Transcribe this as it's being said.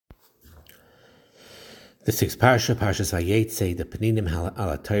This week's Parsha, Parshas Vayetze, the Peninim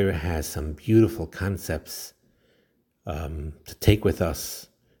al Torah, has some beautiful concepts to take with us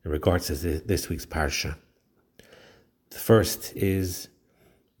in regards to this week's Parsha. The first is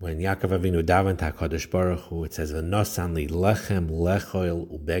when Yaakov Avinu davened to HaKadosh Baruch Hu, it says, "V'nosan li lechem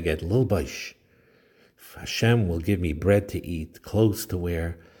lechoil ubeged lilbosh." Hashem will give me bread to eat, clothes to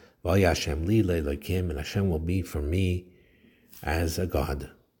wear, v'al Hashem li le'elokim, and Hashem will be for me as a God.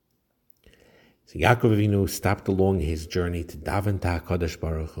 So Yaakov Avinu stopped along his journey to daven to HaKadosh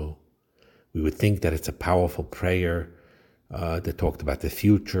Baruch Hu. We would think that it's a powerful prayer that talked about the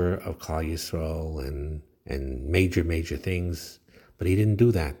future of Klal Yisrael and major things, but he didn't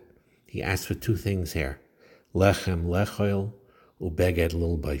do that. He asked for two things here: lechem lechoil ubeged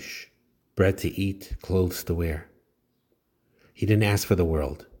lilbosh, bread to eat, clothes to wear. He didn't ask for the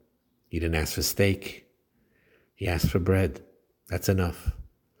world. He didn't ask for steak. He asked for bread. That's enough.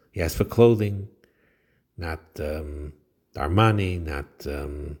 He asked for clothing. Not Armani, not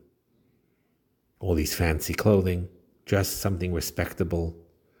all these fancy clothing, just something respectable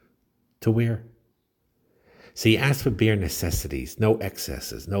to wear. So he asked for bare necessities, no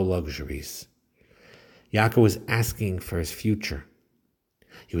excesses, no luxuries. Yaakov was asking for his future.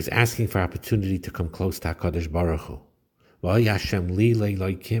 He was asking for opportunity to come close to HaKadosh Baruch Hu. V'al Hashem li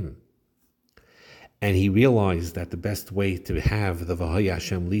le'elokim. And he realized that the best way to have the V'al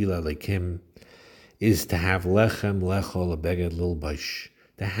Hashem li le'elokim is to have lechem lechol ubeged lilbosh,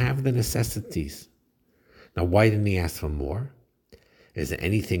 to have the necessities. Now, why didn't he ask for more? Is there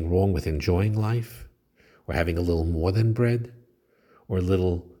anything wrong with enjoying life, or having a little more than bread, or a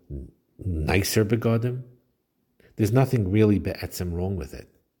little nicer begodim? There's nothing really be'etzem wrong with it.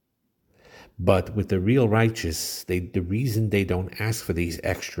 But with the real righteous, the reason they don't ask for these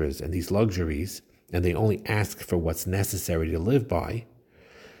extras and these luxuries, and they only ask for what's necessary to live by,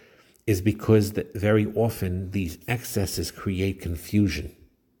 is because very often these excesses create confusion.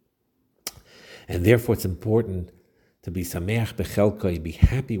 And therefore it's important to be sameach bechelkai, be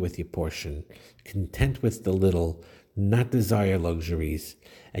happy with your portion, content with the little, not desire luxuries,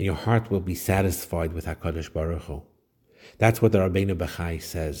 and your heart will be satisfied with HaKadosh Baruch Hu. That's what the Rabbeinu Bechai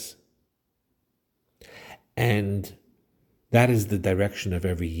says. And that is the direction of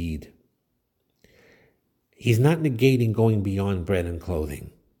every Yid. He's not negating going beyond bread and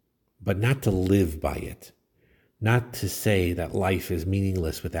clothing, but not to live by it, not to say that life is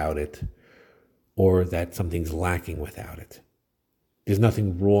meaningless without it, or that something's lacking without it. There's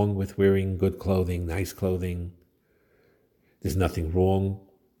nothing wrong with wearing good clothing, nice clothing. There's nothing wrong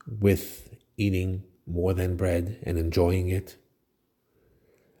with eating more than bread and enjoying it.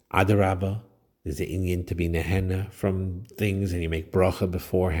 Adarabba, there's an inyan to be nehenna from things, and you make bracha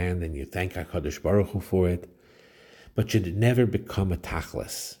beforehand, and you thank HaKadosh Baruch Hu for it. But should never become a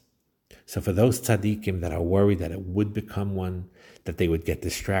tachlis. So for those tzaddikim that are worried that it would become one, that they would get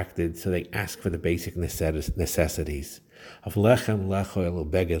distracted, so they ask for the basic necessities of lechem lechoil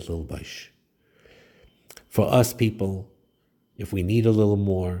ubeged lilbosh. For us people, if we need a little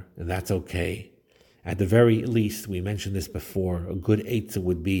more, and that's okay, at the very least, we mentioned this before, a good eitzah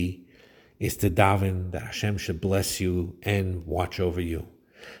would be, is to daven that Hashem should bless you and watch over you.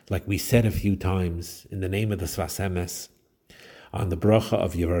 Like we said a few times, in the name of the Sfas Emes, on the bracha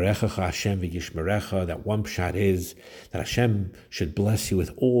of Yivarechecha Hashem v'yishmerecha, that one pshat is that Hashem should bless you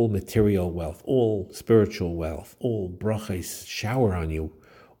with all material wealth, all spiritual wealth, all brachas shower on you,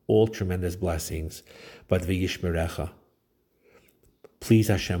 all tremendous blessings. But v'yishmerecha, please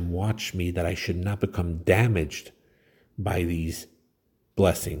Hashem, watch me that I should not become damaged by these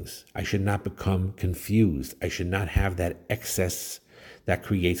blessings. I should not become confused. I should not have that excess that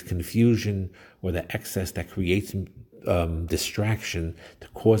creates confusion, or the excess that creates distraction to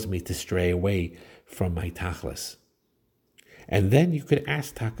cause me to stray away from my tachlis. And then you could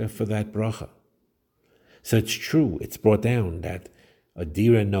ask Taka for that bracha. So it's true, it's brought down that a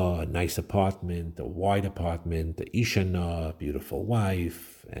dira na, a nice apartment, a wide apartment, a isha na, a beautiful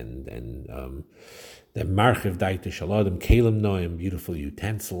wife, and the marchiv daita shaladim, kalim noim, beautiful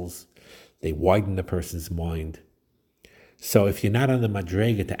utensils, they widen the person's mind. So if you're not on the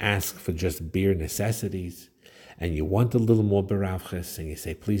madrega to ask for just bare necessities, and you want a little more beravches, and you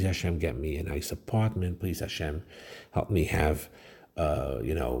say, please Hashem, get me a nice apartment, please Hashem, help me have,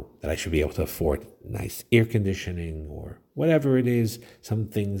 that I should be able to afford nice air conditioning, or whatever it is, some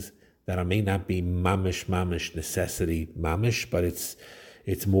things that may not be mamish necessity mamish, but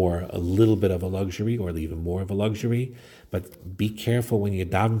it's more a little bit of a luxury, or even more of a luxury. But be careful when you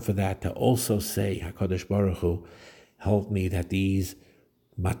daven for that to also say, HaKadosh Baruch Hu, help me that these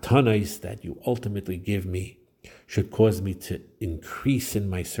matanos that you ultimately give me should cause me to increase in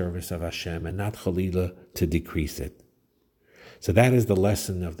my service of Hashem and not chalila to decrease it. So that is the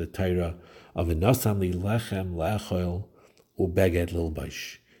lesson of the Torah of V'nosam li lechem le'achol u'beged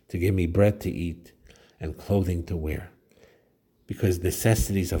lilbash, to give me bread to eat and clothing to wear. Because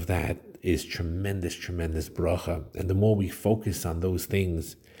necessities of that is tremendous, tremendous bracha. And the more we focus on those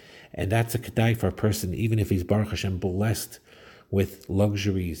things, and that's a kedai for a person, even if he's Baruch Hashem blessed with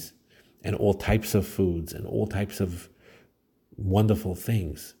luxuries and all types of foods and all types of wonderful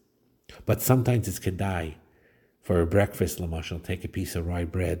things. But sometimes it's kedai for a breakfast, lamashal, take a piece of rye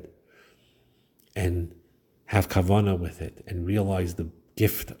bread and have kavana with it and realize the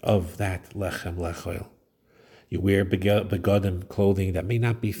gift of that lechem lechoil. You wear begadim, clothing that may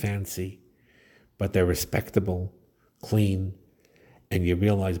not be fancy, but they're respectable, clean, and you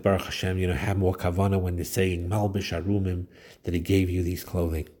realize, Baruch Hashem, have more kavana when they're saying malbish arumim, that He gave you these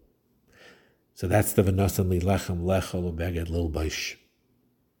clothing. So that's the v'nosan li lechem lechol ubeged lilbash.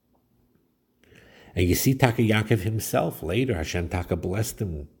 And you see Taka Yaakov himself later, Hashem Taka blessed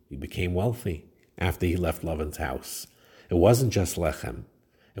him. He became wealthy after he left Lavan's house. It wasn't just lechem.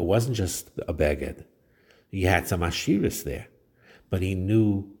 It wasn't just a beged. He had some ashiris there. But he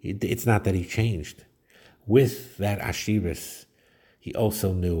knew, it's not that he changed. With that ashiris, he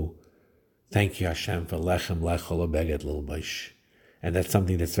also knew, thank you Hashem for lechem lechol ubeged lilbash. And that's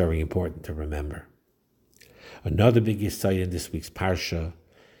something that's very important to remember. Another big yesod in this week's parsha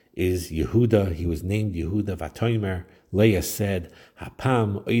is Yehuda. He was named Yehuda Vatoimer. Leah said,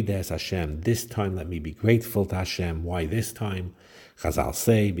 Hapam oides Hashem. This time let me be grateful to Hashem. Why this time? Chazal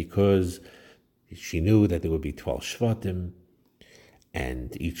say, because she knew that there would be 12 shvatim,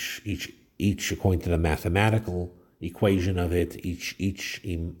 and each according to the mathematical equation of it, each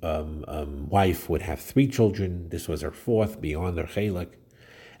wife would have 3 children. This was her 4th beyond her chelak,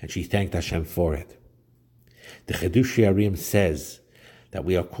 and she thanked Hashem for it. The Chedush Yarim says that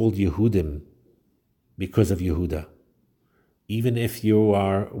we are called Yehudim because of Yehuda. Even if you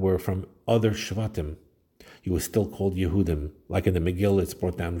were from other Shvatim, you were still called Yehudim. Like in the Megillah, it's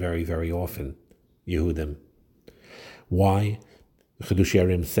brought down very, very often, Yehudim. Why? Chedush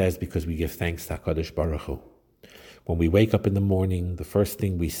Yarim says, because we give thanks to HaKadosh Baruch Hu. When we wake up in the morning, the first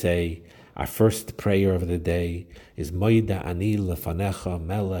thing we say, our first prayer of the day is Moida ani lefanecha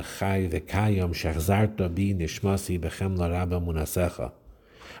melech chai v'kayom shechzarta bi nishmasi bechem larabba munasecha.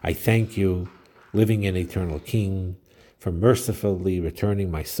 I thank you, living and eternal King, for mercifully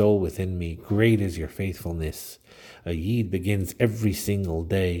returning my soul within me. Great is your faithfulness. A Yid begins every single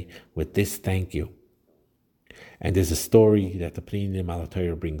day with this thank you. And there's a story that the Pninim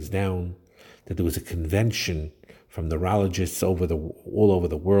Al-Torah brings down, that there was a convention from neurologists all over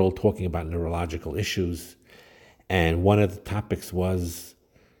the world talking about neurological issues. And one of the topics was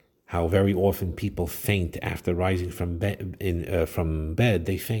how very often people faint after rising from bed.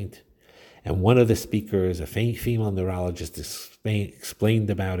 They faint. And one of the speakers, a female neurologist, explained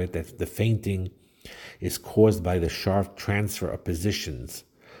about it, that the fainting is caused by the sharp transfer of positions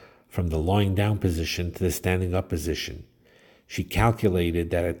from the lying down position to the standing up position. She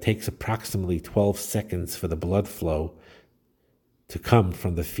calculated that it takes approximately 12 seconds for the blood flow to come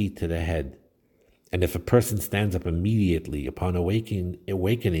from the feet to the head. And if a person stands up immediately upon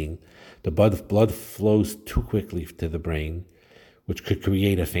awakening, the blood flows too quickly to the brain, which could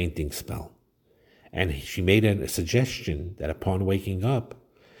create a fainting spell. And she made a suggestion that upon waking up,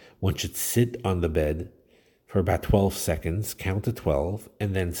 one should sit on the bed for about 12 seconds, count to 12,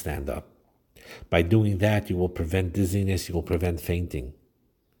 and then stand up. By doing that, you will prevent dizziness, you will prevent fainting.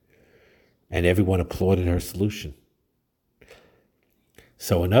 And everyone applauded her solution.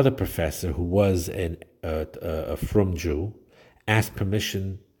 So another professor, who was a frum Jew, asked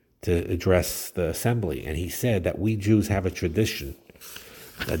permission to address the assembly. And he said that we Jews have a tradition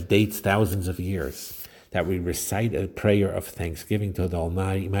that dates thousands of years, that we recite a prayer of thanksgiving to the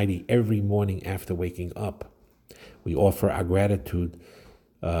Almighty every morning after waking up. We offer our gratitude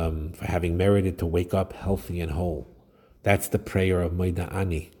for having merited to wake up healthy and whole. That's the prayer of Moida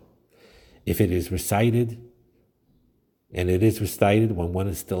Ani. If it is recited, and it is recited when one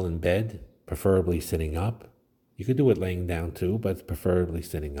is still in bed, preferably sitting up. You could do it laying down too, but preferably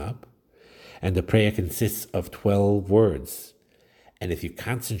sitting up. And the prayer consists of 12 words. And if you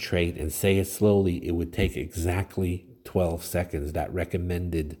concentrate and say it slowly, it would take exactly 12 seconds, that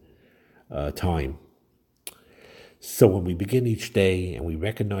recommended time. So when we begin each day and we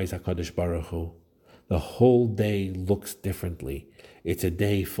recognize HaKadosh Baruch Hu, the whole day looks differently. It's a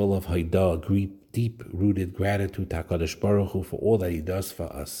day full of haidah, deep-rooted gratitude to HaKadosh Baruch Hu for all that He does for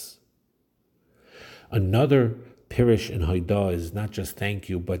us. Another pirish in haidah is not just thank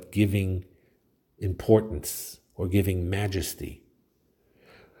you, but giving importance or giving majesty.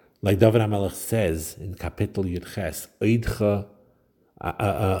 Like David HaMelech says in Kapitel Yud Ches, Oidcha,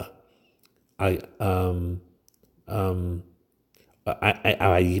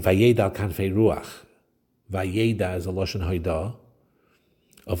 Vayeda al kanfei ruach. Vayeda is a lashon hoida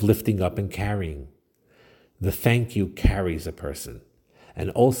of lifting up and carrying. The thank you carries a person. And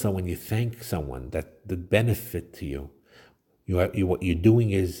also when you thank someone, that the benefit to you, what you're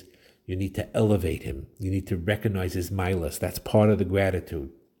doing is you need to elevate him. You need to recognize his milas. That's part of the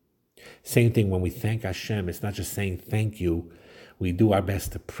gratitude. Same thing when we thank Hashem, it's not just saying thank you. We do our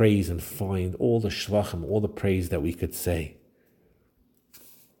best to praise and find all the shlachim, all the praise that we could say.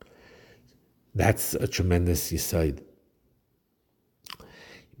 That's a tremendous yesod.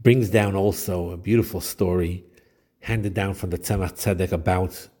 Brings down also a beautiful story handed down from the Tzemach Tzedek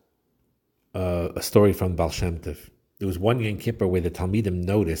about a story from Baal Shem Tov. There was one Yom Kippur where the Talmidim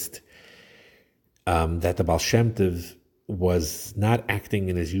noticed that the Baal Shem Tov was not acting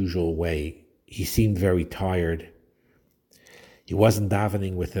in his usual way. He seemed very tired. He wasn't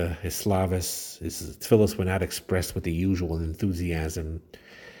davening with his slavas. His tefillos were not expressed with the usual enthusiasm.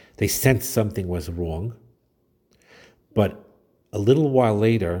 They sensed something was wrong. But a little while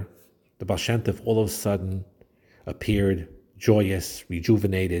later, the Baal Shem Tov all of a sudden appeared joyous,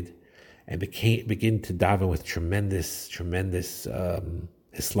 rejuvenated, and began to daven with tremendous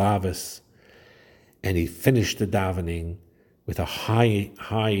hislavas. And he finished the davening with a high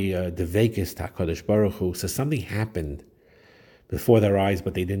devekis to HaKadosh Baruch Hu. So something happened before their eyes,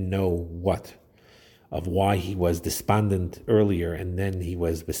 but they didn't know what, of why he was despondent earlier, and then he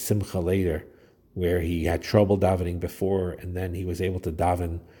was besimcha later, where he had trouble davening before, and then he was able to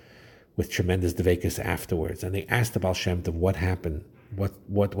daven with tremendous devekis afterwards. And they asked the Baal Shem Tov what happened,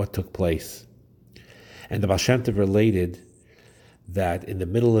 what took place. And the Baal Shem Tov related that in the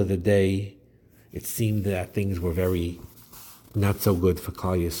middle of the day, it seemed that things were very not so good for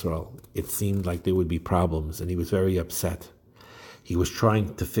Klal Yisrael. It seemed like there would be problems, and he was very upset. He was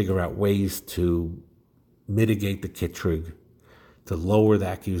trying to figure out ways to mitigate the kitrug, to lower the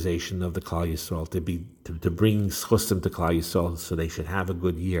accusation of the Klal Yisrael, to bring schusim to Klal Yisrael so they should have a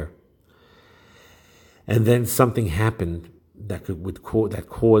good year. And then something happened that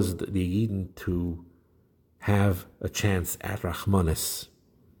caused the Yidden to have a chance at Rachmanis.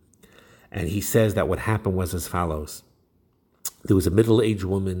 And he says that what happened was as follows. There was a middle-aged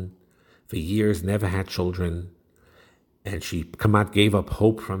woman, for years never had children, and she gave up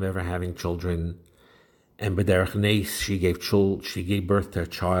hope from ever having children. And b'derech neis, she gave birth to a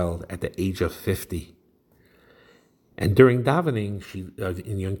child at the age of 50. And during davening,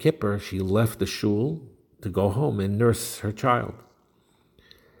 in Yom Kippur, she left the shul to go home and nurse her child.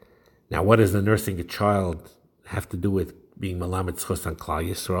 Now, what does the nursing a child have to do with being Melamed Zchus on Klal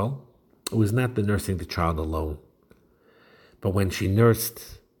Yisrael? It was not the nursing the child alone. But when she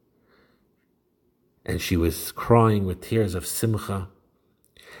nursed, and she was crying with tears of simcha,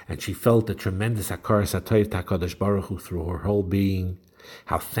 and she felt a tremendous hakaras hatoiv to HaKadosh Baruch Hu through her whole being,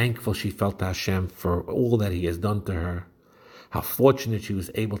 how thankful she felt to Hashem for all that He has done to her, how fortunate she was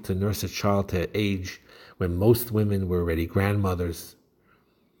able to nurse a child to an age when most women were already grandmothers.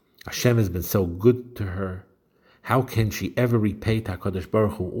 Hashem has been so good to her. How can she ever repay to HaKadosh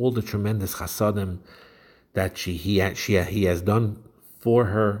Baruch Hu all the tremendous chasadim that he has done for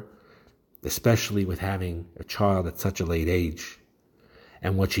her, especially with having a child at such a late age?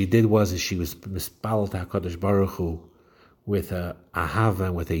 And what she did was she was mispalel to HaKadosh Baruch Hu with a ahava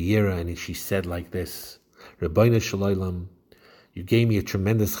and with a yira, and she said like this: Rabbeinu Shalom, you gave me a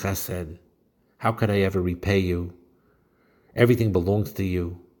tremendous chesed. How could I ever repay you? Everything belongs to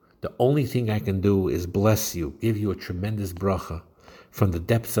you. The only thing I can do is bless you, give you a tremendous bracha from the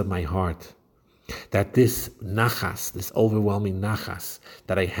depths of my heart. That this nachas, this overwhelming nachas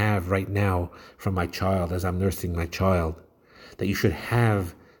that I have right now from my child as I'm nursing my child, that you should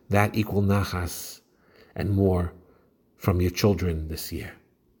have that equal nachas and more from your children this year.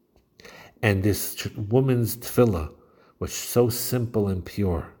 And this woman's tefillah was so simple and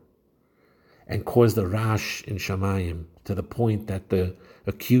pure and caused a rash in Shamayim to the point that the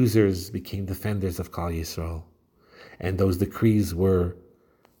accusers became defenders of Klal Yisrael, and those decrees were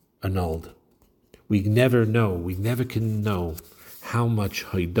annulled. We never can know how much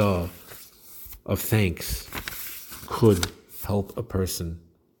haidah of thanks could help a person.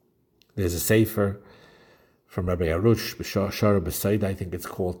 There's a sefer from Rabbi Arush, B'Shara B'Saida, I think it's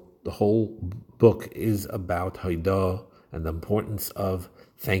called. The whole book is about haidah and the importance of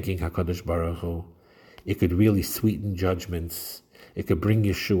thanking HaKadosh Baruch Hu. It could really sweeten judgments. It could bring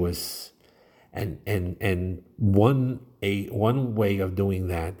Yeshuas. And one way of doing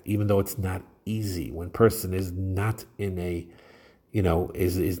that, even though it's not easy, when person is not in a,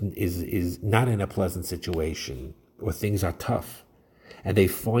 is not in a pleasant situation, or things are tough, and they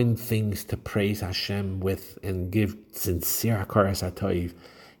find things to praise Hashem with and give sincere hakaras hatoiv,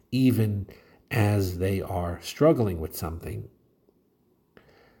 even as they are struggling with something,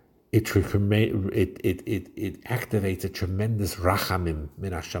 it activates a tremendous rachamim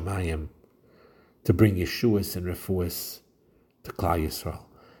min hashamayim to bring Yeshuas and Refuas to Klal Yisrael.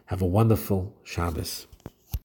 Have a wonderful Shabbos.